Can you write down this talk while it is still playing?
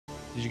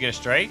Did you get a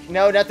strike?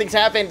 No, nothing's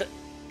happened.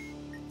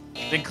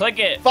 Then click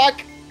it.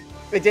 Fuck.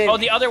 It did. Oh,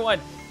 the other one.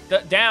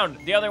 Down.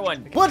 The other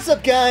one. What's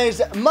up,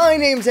 guys? My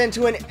name's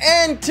Entoan,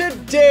 and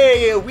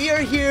today we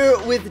are here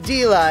with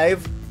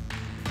D-Live.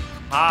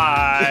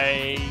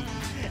 Hi.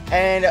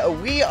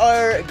 And we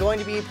are going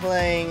to be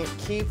playing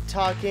Keep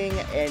Talking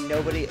and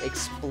Nobody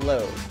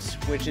Explodes,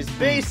 which is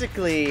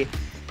basically,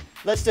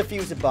 let's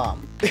defuse a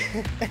bomb.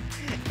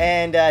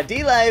 And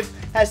D-Live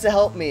has to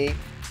help me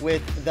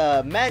with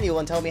the manual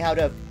and tell me how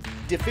to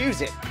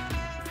defuse it.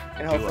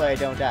 And hopefully I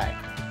don't die.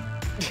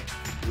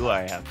 Do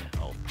I have to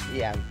help?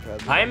 Yeah, I'm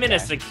probably I'm in die. a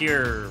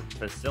secure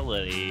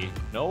facility,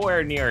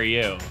 nowhere near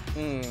you.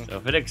 Mm. So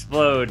if it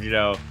explodes, you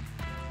know,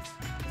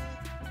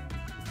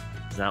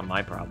 it's not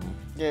my problem.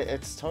 Yeah,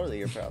 it's totally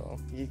your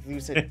problem. You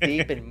lose a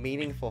deep and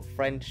meaningful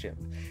friendship.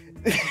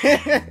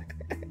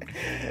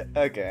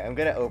 Okay, I'm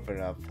gonna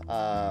open up.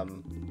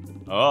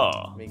 Oh.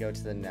 Let me go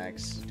to the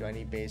next. Do I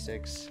need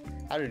basics?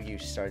 How did you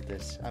start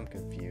this? I'm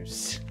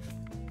confused.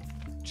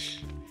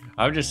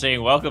 I'm just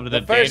saying, welcome to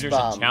the first dangerous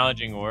bomb. and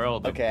challenging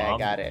world of Okay, I bomb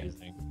got it.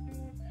 using.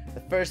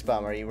 The first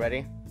bomb, are you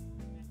ready?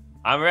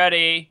 I'm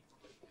ready.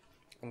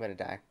 I'm gonna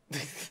die.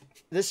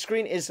 This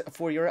screen is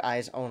for your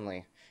eyes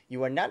only.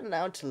 You are not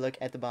allowed to look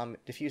at the bomb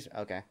diffuser.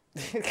 Okay.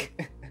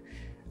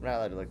 I'm not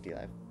allowed to look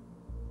D-Live.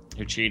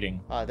 You're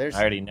cheating. Oh, there's I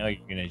already know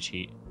you're gonna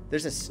cheat.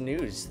 there's a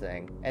snooze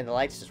thing, and the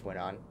lights just went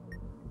on.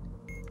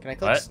 Can I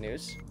click What?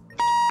 snooze?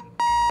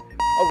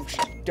 Oh,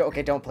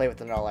 okay, don't play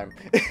with an alarm.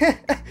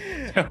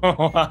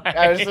 Why?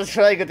 I was just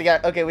trying to get the guy.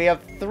 Okay, we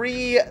have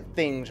 3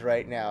 things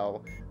right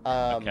now.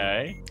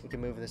 Okay. We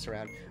can move this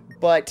around,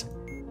 but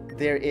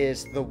there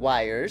is the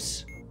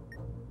wires,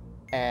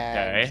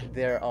 and Okay.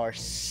 there are I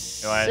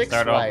 6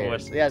 start off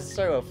wires. with- Yeah,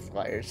 start off with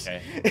wires.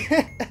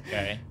 Okay.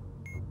 Okay.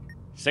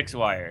 6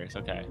 wires.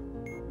 Okay.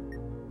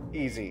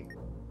 Easy.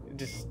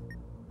 Just.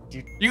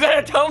 You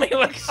gotta tell me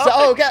what.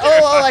 Oh, okay.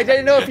 Oh, I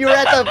didn't know if you were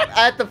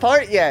at the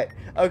part yet.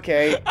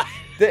 Okay.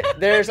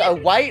 There's a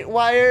white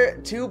wire,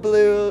 2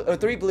 blue, or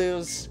 3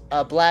 blues,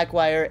 a black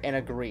wire, and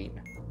a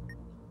green.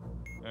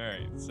 All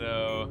right.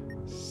 So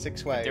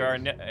 6 wires.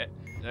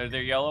 are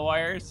there yellow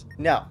wires?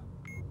 No.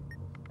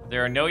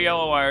 There are no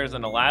yellow wires,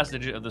 and the last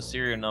digit of the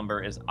serial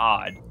number is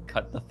odd.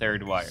 Cut the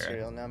 3rd wire.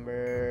 Serial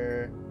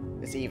number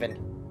is even.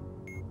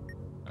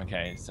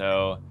 Okay.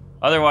 So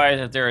otherwise,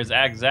 if there is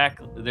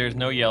there's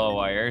no yellow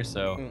wire.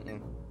 So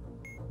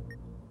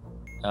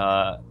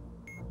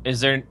is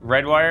there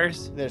red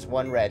wires? There's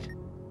 1 red.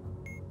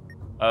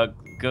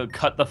 Go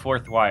cut the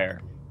 4th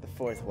wire. The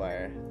 4th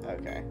wire.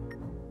 Okay.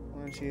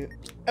 1, 2.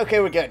 Okay,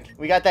 we're good.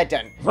 We got that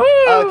done. Woo!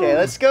 Okay,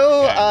 let's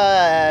go.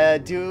 Okay.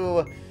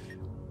 Do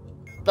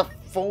the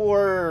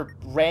 4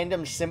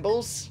 random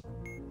symbols,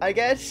 I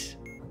guess.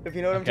 If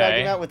you know what I'm talking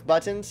Okay. about with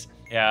buttons.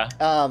 Yeah.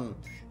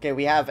 Okay,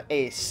 we have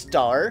a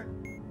star.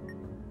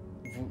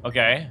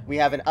 Okay. We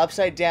have an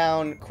upside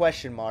down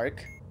question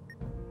mark.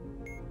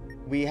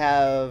 We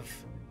have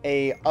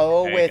a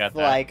O Okay, with got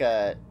that. like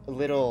a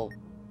little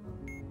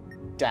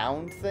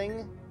down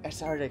thing. It's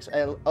hard to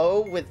explain.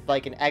 O with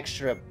like an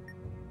extra.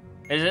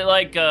 Is it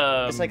like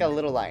It's like a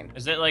little line.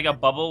 Is it like a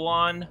bubble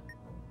wand?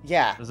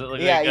 Yeah. Does it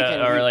look Yeah, like you a,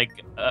 can- or you-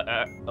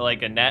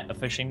 like a net, a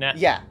fishing net?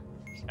 Yeah.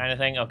 Kind of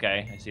thing.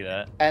 Okay, I see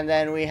that. And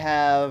then we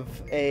have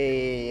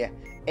a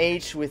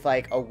H with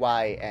like a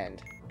Y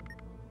end.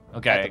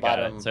 Okay, At the I got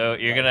bottom, it. So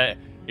you're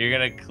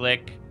gonna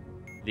click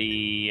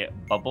the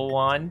bubble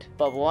wand,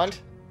 Bubble wand.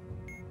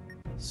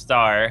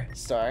 star,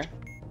 Star.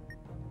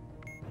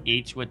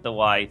 each with the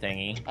Y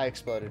thingy. I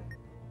exploded.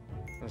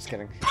 I'm just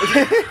kidding.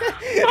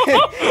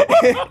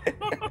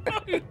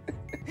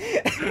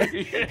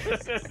 You're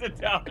supposed to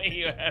tell me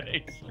you had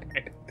a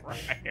strike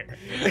prior.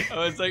 I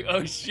was like,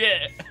 oh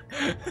shit.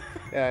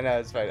 No,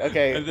 it's fine.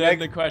 Okay. And then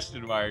the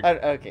question mark.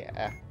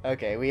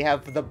 Okay. We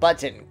have the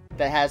button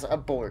that has a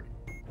board.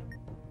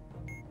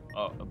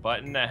 Oh, a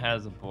button that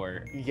has a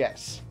port.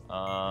 Yes.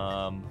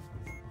 The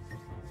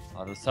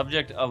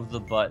subject of the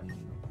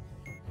button.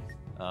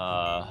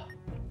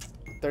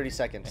 30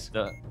 seconds.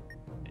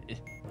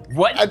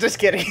 What? I'm just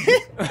kidding.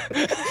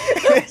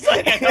 It's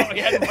like I thought we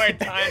had more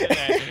time than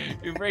that.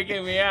 You're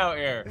freaking me out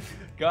here.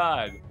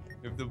 God,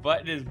 if the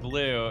button is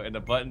blue and the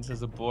button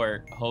says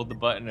abort, hold the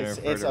button and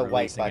refer It's to a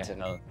white releasing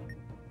button.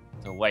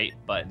 It's a white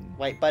button.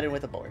 White button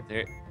with a board.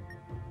 There.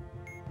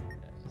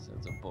 So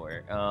it's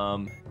abort.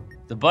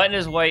 The button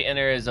is white and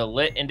there is a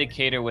lit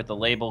indicator with the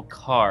label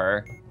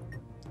car.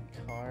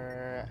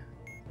 Car.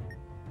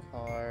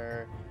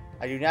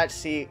 I do not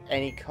see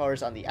any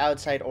cars on the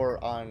outside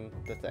or on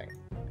the thing.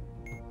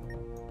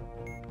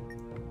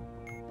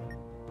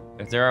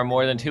 If there are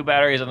more than 2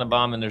 batteries on the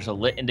bomb, and there's a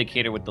lit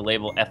indicator with the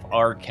label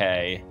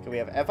FRK. Okay, we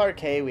have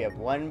FRK, we have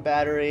 1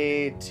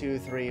 battery, 2,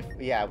 3.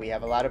 Yeah, we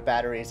have a lot of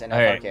batteries and All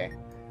right. FRK.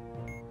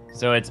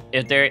 So it's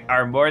if there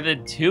are more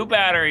than 2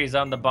 batteries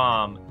on the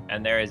bomb,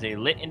 and there is a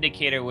lit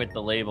indicator with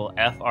the label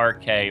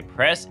FRK,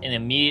 press and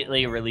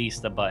immediately release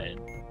the button.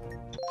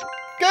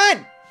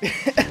 Good!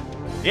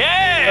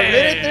 Yeah! A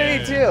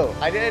minute 32.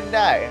 I didn't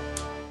die.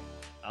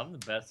 I'm the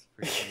best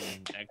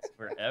freaking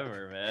expert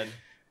ever,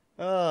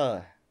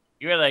 man.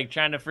 You were like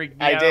trying to freak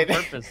me I out did.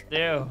 on purpose too.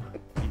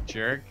 You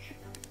jerk.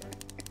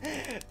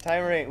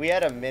 Timer. We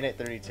had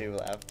 1:32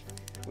 left.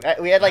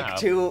 We had like Wow,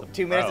 two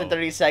the minutes pro. and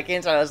 30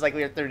 seconds, and I was like,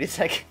 we have 30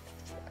 seconds.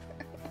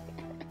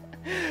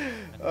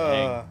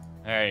 All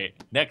right,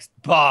 next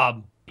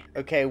Bob.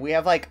 Okay, we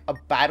have like a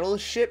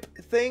battleship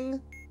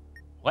thing.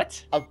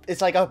 What?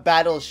 It's like a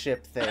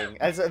battleship thing.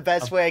 That's the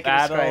best way I can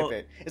describe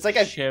it. It's like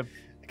a ship.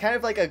 kind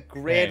of like a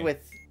grid Okay.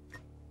 with.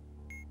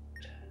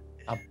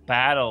 A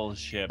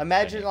battleship.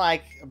 Imagine thing.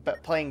 like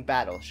playing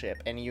Battleship,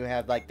 and you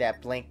have like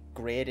that blank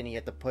grid, and you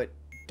have to put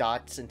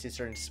dots into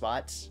certain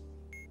spots.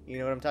 You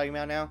know what I'm talking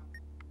about now?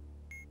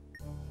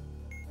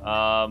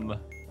 Are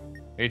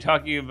you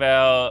talking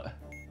about?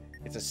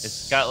 It's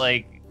It's got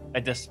like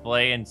a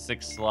display in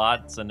 6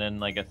 slots, and then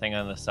like a thing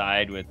on the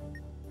side with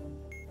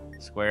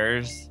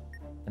squares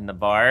in the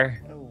bar.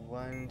 Oh,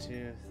 1,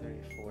 2, 3,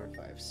 4,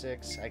 5,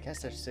 6. I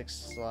guess there's 6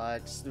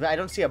 slots. But I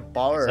don't see a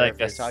bar It's like if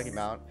you're talking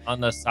about. on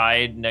the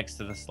side next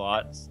to the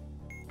slots.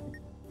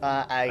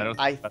 I don't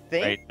think that's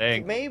the right think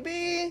thing.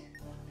 maybe.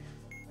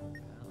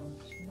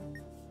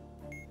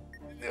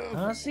 I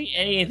don't see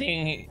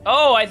anything.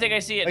 Oh, I think I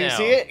see it Oh, now. you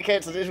see it? Okay,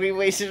 so we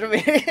wasted a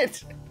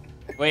minute.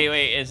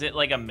 Wait, is it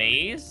like a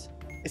maze?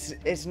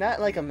 It's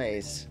not like a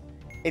maze.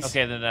 It's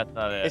Okay, then that's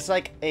not it. it's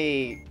like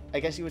a, I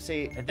guess you would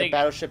say, a think-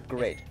 battleship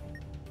grid.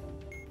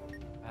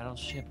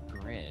 Battleship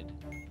grid.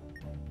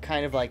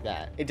 Kind of like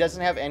that. It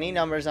doesn't have any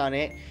numbers on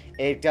it.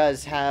 It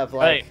does have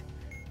like. Wait,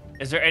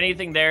 is there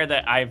anything there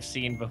that I've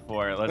seen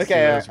before? Let's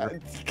Okay, see those.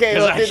 okay,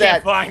 'Cause let's I do can't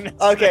that. find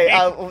this Okay,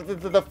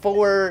 thing. the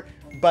 4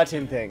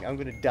 button thing. I'm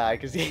gonna die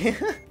because.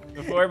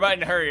 Before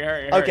button, hurry.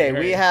 Okay, hurry.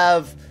 we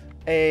have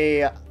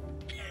a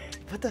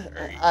what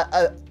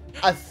the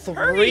a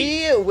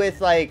 3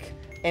 with like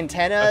A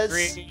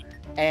antennas 3.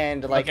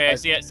 and like Okay, I a,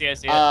 see it. I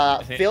see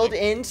it. filled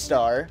in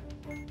star,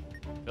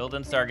 Filled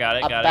in star. Got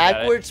it. a Got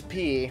backwards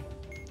P,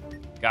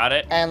 it. Got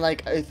it. and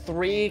like a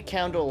 3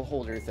 candle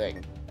holder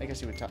thing. I guess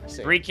you would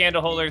say. 3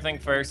 candle holder thing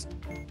first.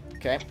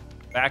 Okay,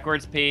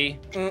 Backwards P.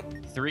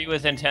 3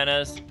 with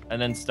antennas, and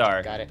then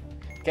star. got it.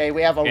 Okay,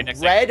 we have a Okay,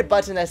 next red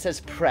button that says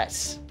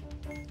press.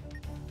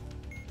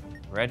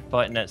 Red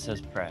button that says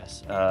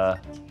press.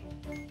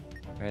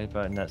 Red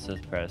button that says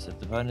press. If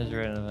the button is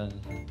red,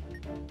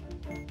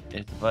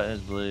 if the button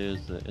is blue,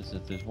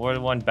 if there's more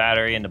than one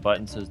battery and the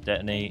button says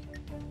detonate.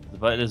 If the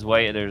button is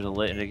white, there's a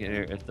lit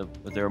indicator.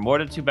 If there are more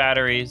than 2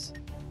 batteries,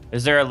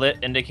 is there a lit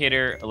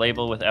indicator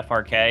label with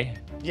FRK?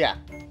 Yeah,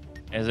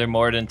 Is there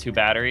more than 2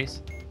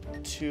 batteries?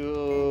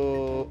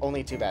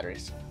 only 2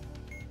 batteries.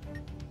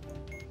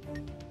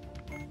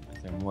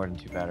 If there are more than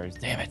 2 batteries,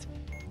 damn it.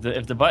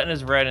 If the button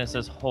is red and it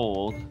says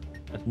hold,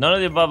 if none of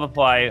the above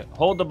apply,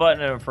 hold the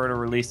button and refer to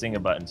releasing a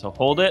button. So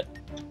hold it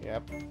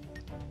Yep.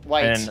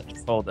 White. and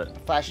hold it.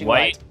 Flashing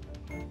White.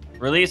 white.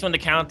 Release when the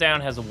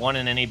countdown has a 1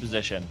 in any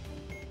position.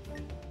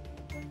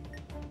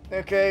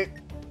 Okay,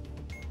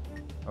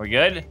 Are we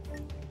good?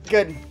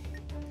 good.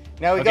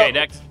 Now we Okay, go.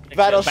 next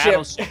Battleship.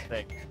 battleship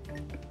thing.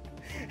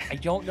 I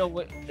don't know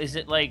what is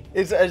it like.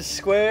 It's a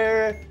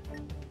square,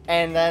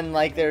 and then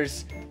like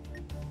there's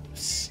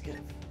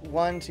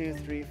 1, 2,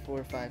 3,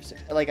 4, 5,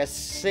 6, like a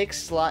 6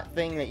 slot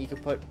thing that you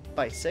could put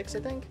by 6, I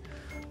think.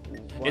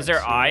 Is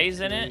there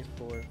eyes in it?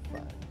 4,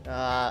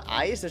 5.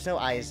 Eyes? There's no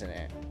eyes in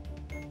it.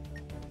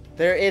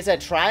 There is a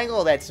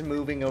triangle that's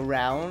moving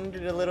around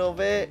a little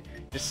bit,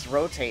 just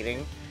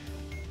rotating.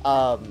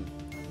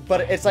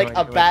 But it's like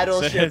a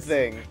battleship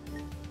thing.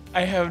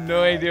 I have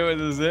no idea what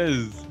this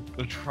is.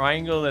 The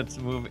triangle that's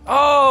moving.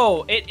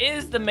 Oh, it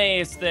is the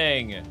maze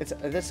thing. It's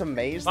this a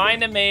maze.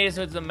 Find thing? a maze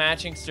with the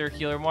matching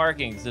circular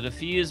markings. The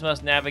diffuse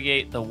must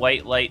navigate the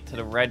white light to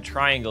the red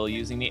triangle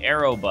using the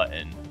arrow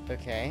button.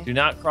 Okay. Do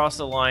not cross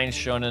the lines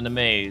shown in the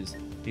maze.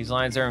 These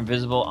lines are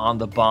invisible on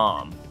the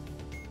bomb.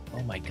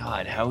 Oh my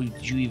god, how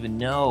did you even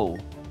know?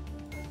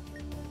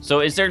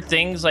 So is there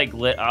things like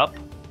lit up?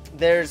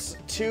 There's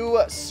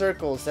 2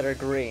 circles that are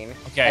green.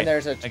 Okay, And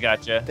there's I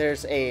gotcha.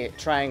 there's a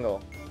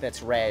triangle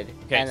that's red.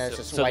 Okay, And there's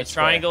just so white the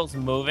triangle's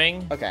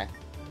moving. square. Okay.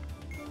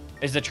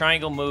 Is the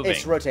triangle moving?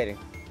 It's rotating.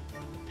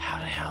 How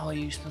the hell are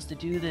you supposed to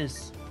do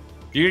this?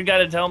 You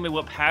gotta tell me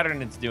what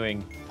pattern it's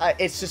doing.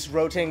 It's just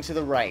rotating to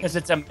the right. Because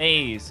it's a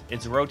maze.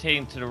 It's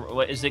rotating to the...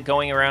 What, is it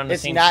going around the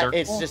It's same not. circle?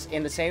 It's just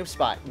in the same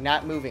spot,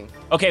 not moving.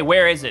 Okay,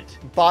 where is it?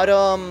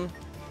 Bottom,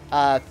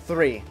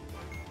 3.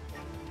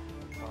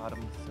 Bottom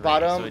 3.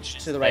 Bottom So it's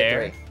just to the right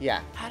there? 3.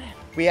 Yeah. How to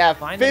We have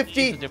find the maze with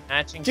 50. the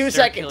matching 2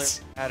 circular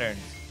seconds. patterns?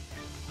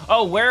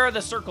 Oh, where are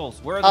the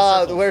circles? Where are the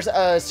circles? There's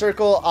a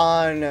circle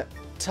on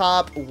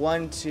top.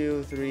 1,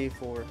 2, 3,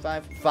 4,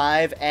 5.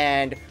 5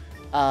 and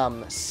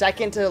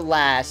second to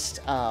last.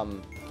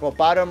 Well,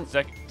 bottom.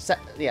 Second,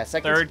 Yeah,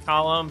 second. third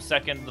column,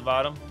 second to the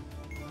bottom.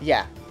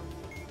 Yeah.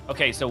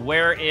 Okay, so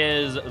where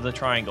is the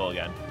triangle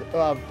again?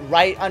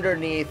 Right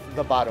underneath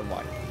the bottom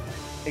one.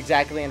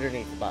 Exactly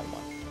underneath the bottom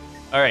one.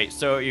 All right,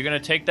 so you're gonna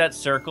take that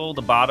circle,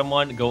 the bottom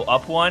one, go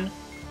up 1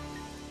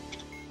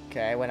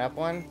 Okay, I went up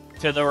 1.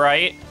 to the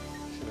right,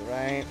 To the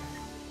right.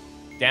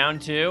 down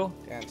 2,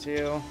 Down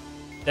 2.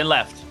 then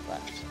left.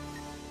 Left.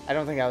 I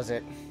don't think that was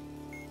it.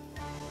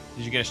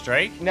 Did you get a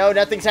strike? No,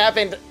 nothing's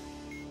happened.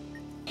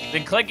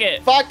 Then click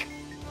it. Fuck.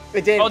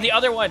 It did. Oh, the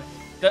other one.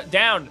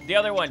 Down. The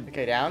other one.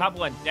 Okay, down. Top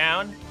one.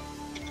 Down.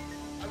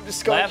 I'm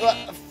just going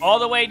Left. All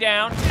the way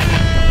down.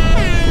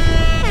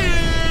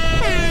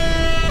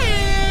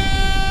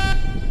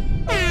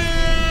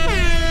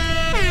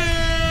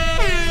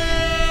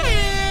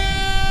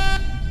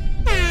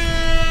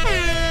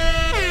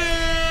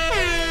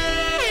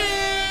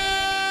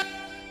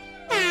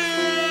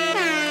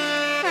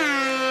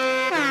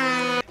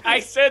 I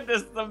said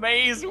this the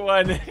maze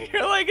one.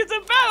 You're like, it's a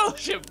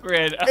battleship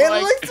grid. I'm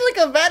like, looks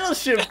like a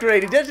battleship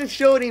grid. It doesn't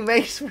show any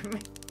maze for me.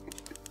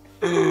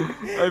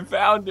 I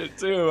found it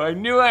too. I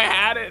knew I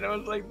had it, and I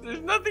was like,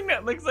 there's nothing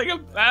that looks like a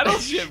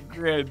battleship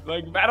grid.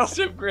 Like,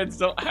 battleship grids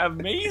don't have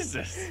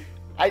mazes.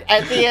 At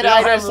the end,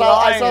 I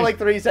saw like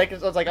 3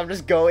 seconds. I was like, I'm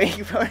just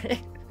going for it.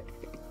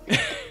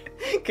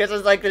 Because I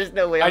was like, there's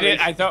no way.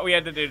 I thought we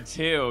had to do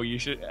 2. You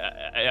should.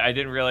 I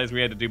didn't realize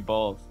we had to do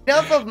both.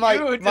 Enough of my.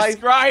 You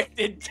described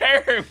it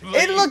terribly.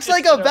 It looks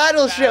like a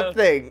battleship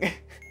thing.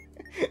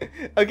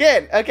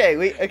 Again,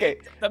 okay.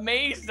 The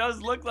maze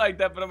does look like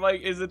that, but I'm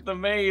like, is it the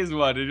maze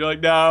one? And you're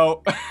like,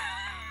 no.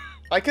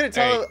 I couldn't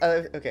tell.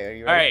 Right. Okay, are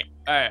you ready?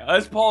 All right.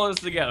 Let's pull this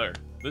together.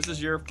 This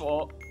is your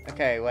fault.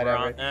 Okay,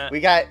 whatever. On we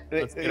got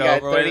Let's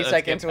 30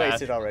 seconds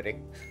wasted already.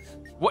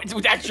 What?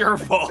 That's your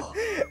fault.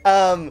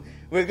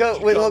 We'll go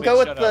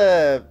with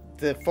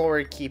the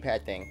forward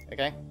keypad thing.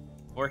 Okay.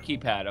 Or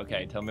keypad.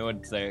 Okay. Tell me what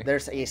it's there.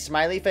 There's a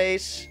smiley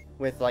face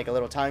with like a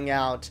little tongue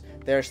out.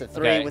 There's the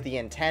 3 with the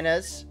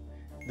antennas,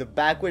 the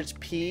backwards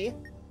P,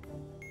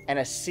 and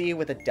a C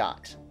with a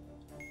dot.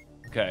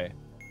 Okay.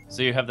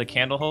 So you have the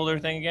candle holder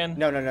thing again?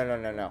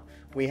 No.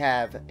 We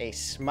have a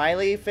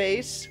smiley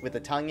face with the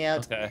tongue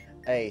out,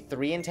 a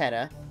 3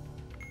 antenna,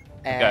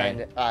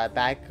 and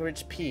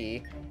backwards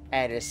P,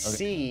 and a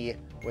C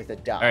with a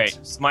dot. All right.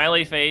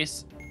 Smiley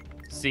face,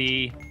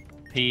 C,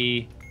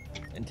 P,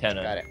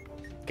 antenna. Got it.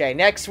 Okay,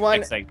 next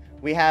one.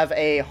 We have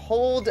a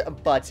hold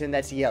button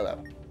that's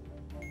yellow.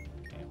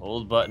 Okay,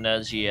 hold button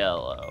as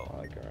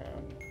yellow.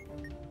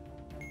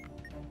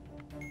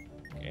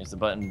 Okay, is the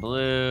button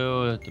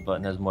blue? The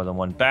button has more than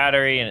 1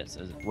 battery, and it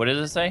says, what does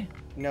it say?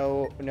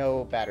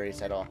 No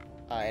batteries at all.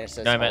 And it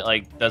says no, I meant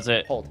like, does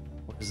it? Hold.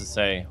 What does it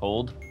say?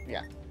 Hold?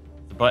 Yeah.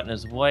 The button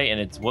is white, and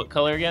it's what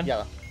color again?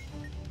 Yellow.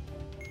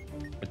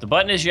 If the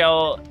button is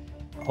yellow,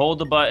 hold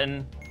the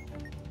button,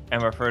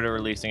 and refer to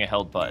releasing a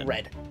held button.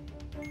 Red.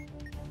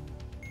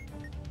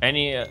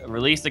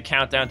 Release the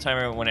countdown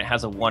timer when it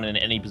has a 1 in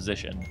any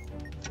position.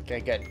 Okay,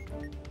 good.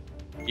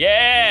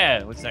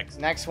 Yeah! What's next?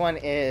 Next one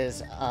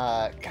is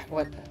God,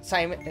 what?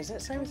 Simon? Is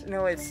it Simon?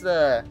 No, it's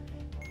that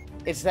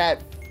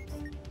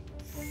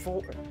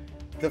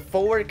the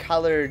forward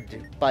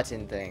colored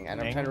button thing,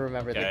 and I'm trying to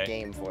remember the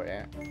game for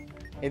it.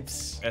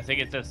 I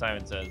think it says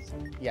Simon Says.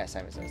 Yeah,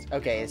 Simon Says.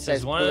 Okay, it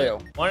says one blue.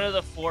 One of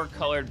the 4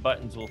 colored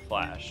buttons will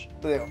flash.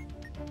 Blue.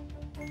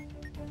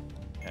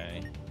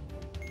 Okay.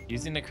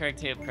 Using the correct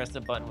tape, press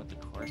the button with the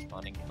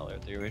corresponding color.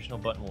 The original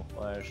button will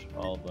flash,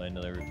 followed by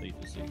another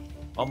repeat to see.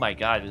 Oh my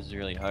god, this is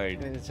really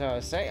hard. That's what I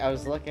was saying. I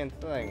was looking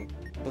thing.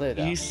 Blue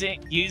though.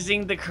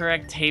 Using the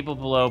correct table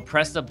below,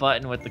 press the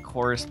button with the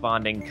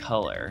corresponding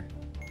color.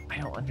 I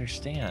don't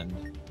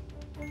understand.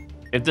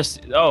 If this,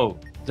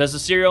 does the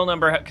serial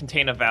number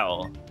contain a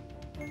vowel?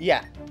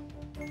 Yeah.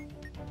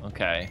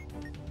 Okay.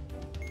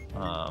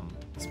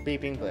 It's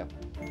beeping blue.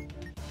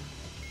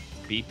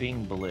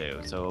 Beeping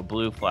blue. So a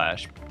blue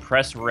flash.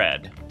 Press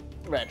red.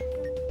 Red.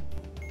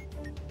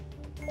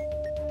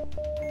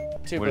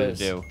 2 what blues.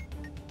 Did it do?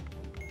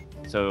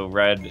 So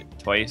red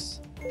twice.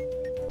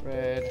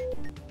 Red.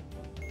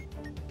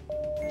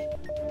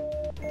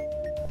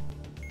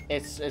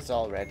 It's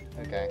all red.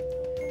 Okay.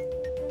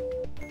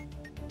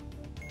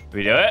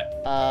 We do it?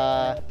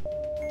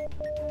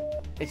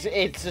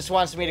 It just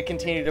wants me to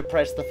continue to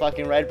press the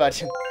fucking red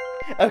button.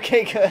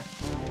 Okay, good.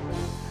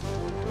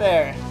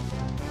 There.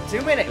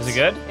 2 minutes. Is it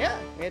good? Yeah,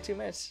 we had 2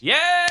 minutes.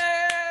 Yeah!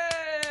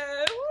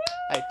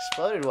 I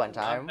exploded one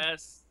time.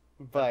 That's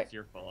but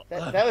your fault.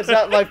 That was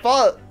not my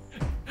fault.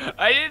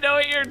 I didn't know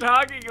what you were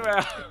talking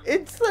about.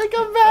 It's like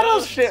a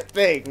battleship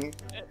thing.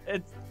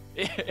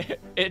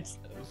 It's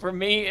for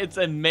me. It's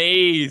a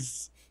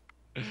maze.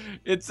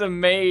 It's a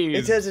maze.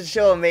 It doesn't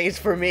show a maze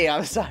for me.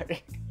 I'm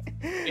sorry.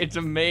 It's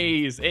a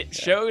maze. It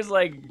shows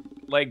like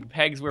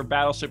pegs where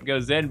battleship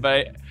goes in,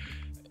 but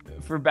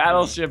for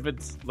battleship,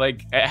 it's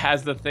like it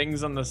has the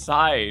things on the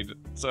side.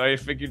 So I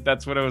figured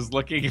that's what I was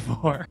looking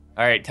for.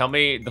 All right, tell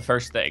me the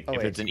first thing.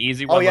 If it's an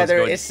easy one, yeah,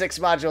 there is 6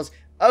 modules.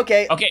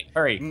 Okay. Okay,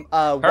 hurry.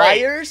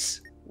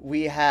 Wires.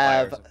 We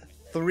have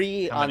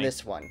 3 on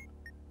this one.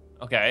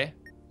 Okay.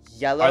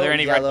 Yellow. Are there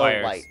any red yellow,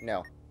 wires? white.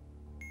 No.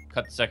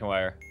 Cut the second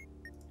wire.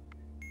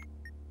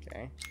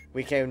 Okay.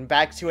 We came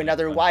back to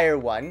another wire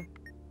one.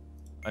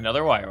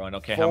 Another wire one.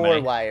 Okay. 4 how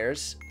many?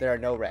 wires. There are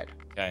no red.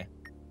 Okay.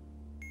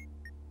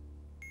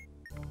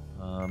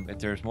 If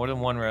there's more than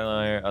 1 red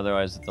wire,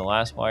 otherwise the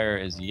last wire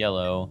is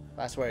yellow.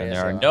 Last wire and is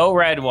there are yellow. no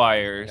red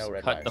wires. No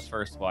red Cut wires. the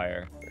first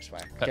wire. First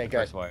wire. Cut okay, the good.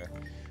 first wire.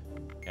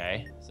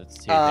 Okay, so it's 2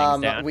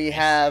 things down. We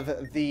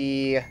have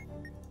the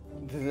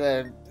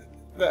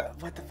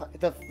what the fuck?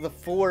 The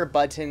 4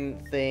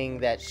 button thing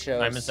that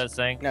shows. Simon Says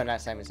thing? No,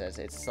 not Simon Says.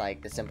 It's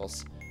like the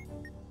symbols.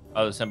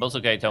 Oh, the symbols?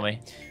 Okay, tell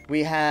me.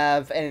 We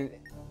have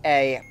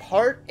a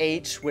part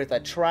H with a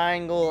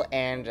triangle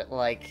and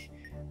like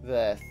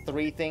the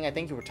 3 thing. I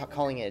think you were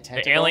calling it a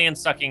tentacle. The alien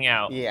sucking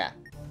out. Yeah.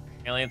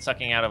 Alien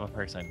sucking out of a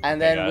person. And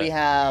then we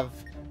have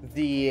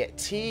the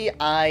T,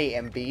 I,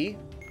 and B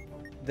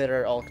that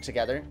are all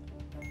together.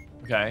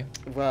 Okay.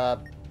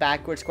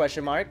 Backwards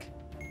question mark.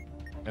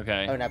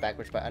 Okay. Oh, not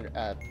backwards, but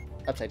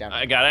upside down.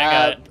 I got it. I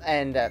got it.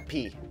 And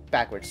P,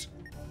 backwards.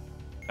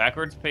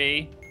 Backwards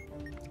P.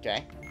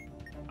 Okay.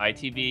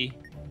 ITB.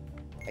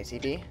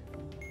 ITB.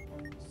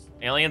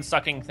 Alien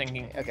sucking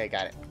thinking. Okay,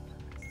 got it.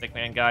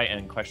 Stickman guy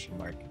and question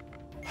mark.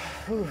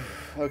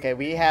 Okay,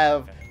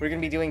 we're gonna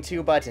be doing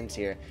 2 buttons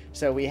here.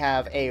 So we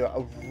have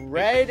a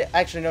red.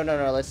 Actually,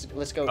 no.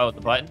 Let's go. Oh,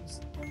 the buttons.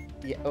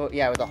 Yeah,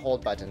 yeah, with a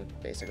hold button,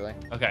 basically.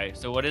 Okay,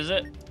 so what is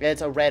it?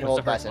 It's a red What's hold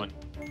the first button.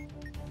 one?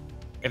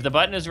 If the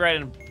button is red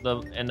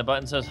and the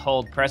button says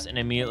hold, press and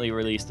immediately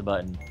release the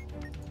button.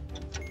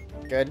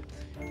 Good.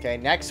 Okay,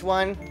 next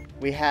one,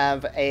 we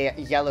have a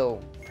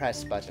yellow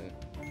press button.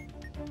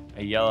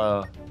 A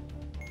yellow.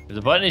 If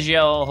the button is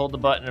yellow, hold the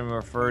button and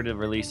refer to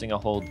releasing a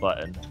hold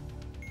button.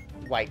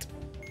 White.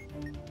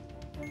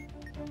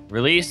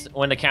 Release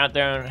when the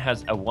countdown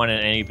has a 1 in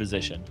any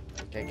position.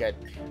 Okay, good.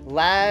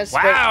 Last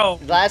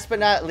but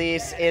not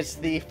least, it's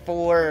the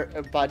 4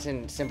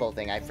 button symbol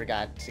thing. I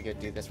forgot to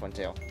do this one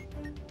too.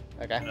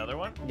 Okay. Another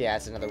one? Yeah,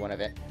 it's another one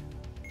of it.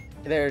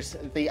 There's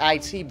the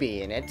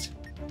ITB in it,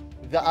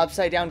 the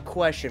upside down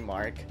question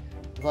mark,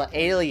 the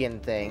alien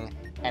thing,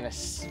 and a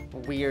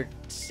weird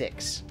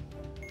 6.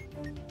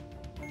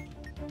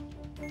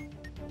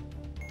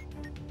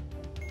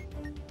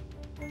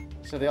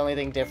 So the only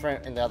thing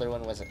different in the other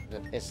one was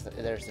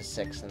there's the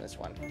 6 in this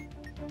one.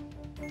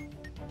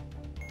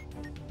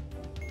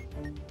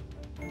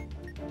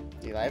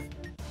 You live?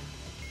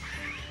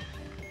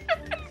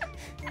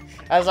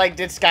 I was like,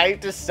 did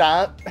Skype just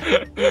stop?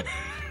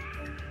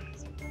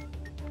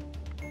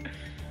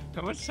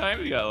 How much time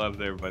we got left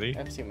there, buddy? I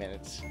have 2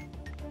 minutes.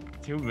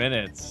 2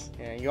 minutes.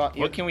 Yeah,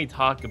 what can we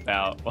talk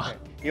about?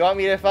 You want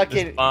me to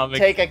fucking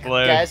take a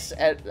guess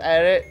at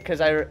it? Because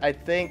I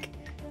think...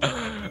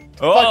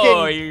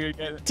 Oh, you're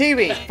gonna...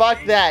 TV, fuck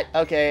that.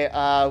 Okay,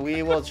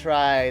 we will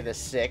try the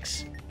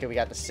 6. Okay, we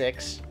got the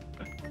 6.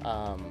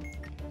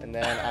 And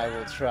then I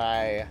will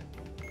try...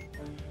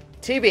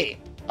 TB.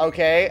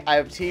 Okay, I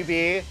have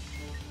TB.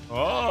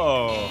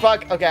 Oh.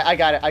 Fuck, okay, I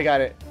got it. Oh,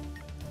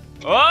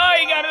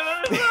 you got it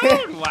on his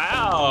own.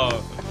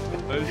 Wow.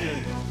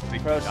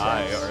 Big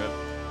guy,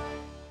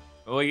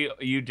 well,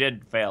 you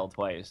did fail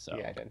twice, so.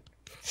 Yeah, I did.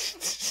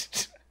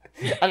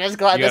 I'm just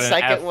glad the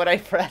second one I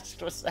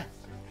pressed was that.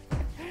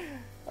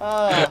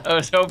 I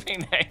was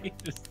hoping that you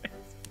just...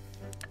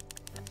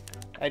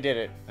 I did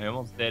it. I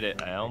almost did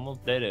it.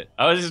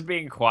 I was just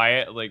being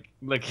quiet, like,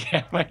 looking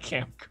at my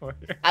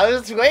camcorder. I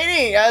was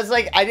waiting. I was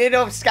like, I didn't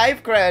know if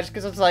Skype crashed,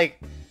 because it's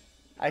like,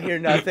 I hear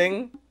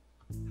nothing.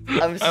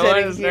 I'm sitting I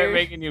wanted to here. start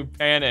making you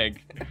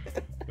panic.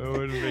 I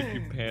want to make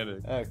you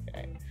panic.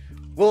 Okay.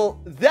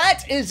 Well,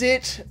 that is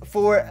it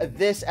for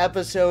this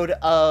episode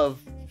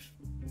of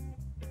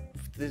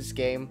this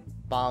game.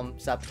 Bomb,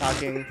 stop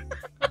talking,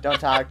 don't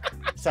talk,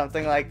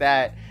 something like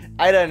that.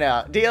 I don't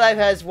know. D-Life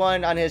has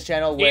one on his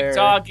channel where... Keep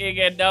talking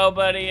and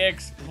nobody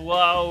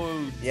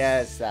explodes.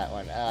 Yes, that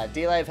one.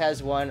 D-Life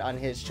has one on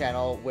his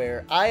channel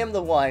where I am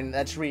the one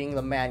that's reading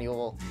the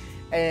manual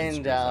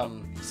and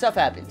stuff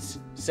happens.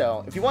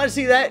 So if you want to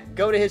see that,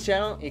 go to his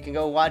channel. You can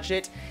go watch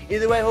it.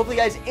 Either way, hopefully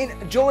you guys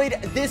enjoyed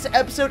this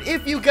episode.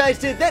 If you guys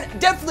did, then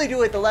definitely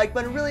do hit the like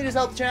button. It really does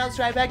help the channel.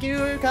 Subscribe back in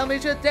your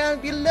comments down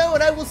below,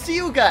 and I will see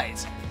you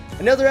guys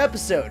another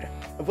episode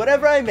of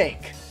whatever I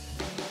make.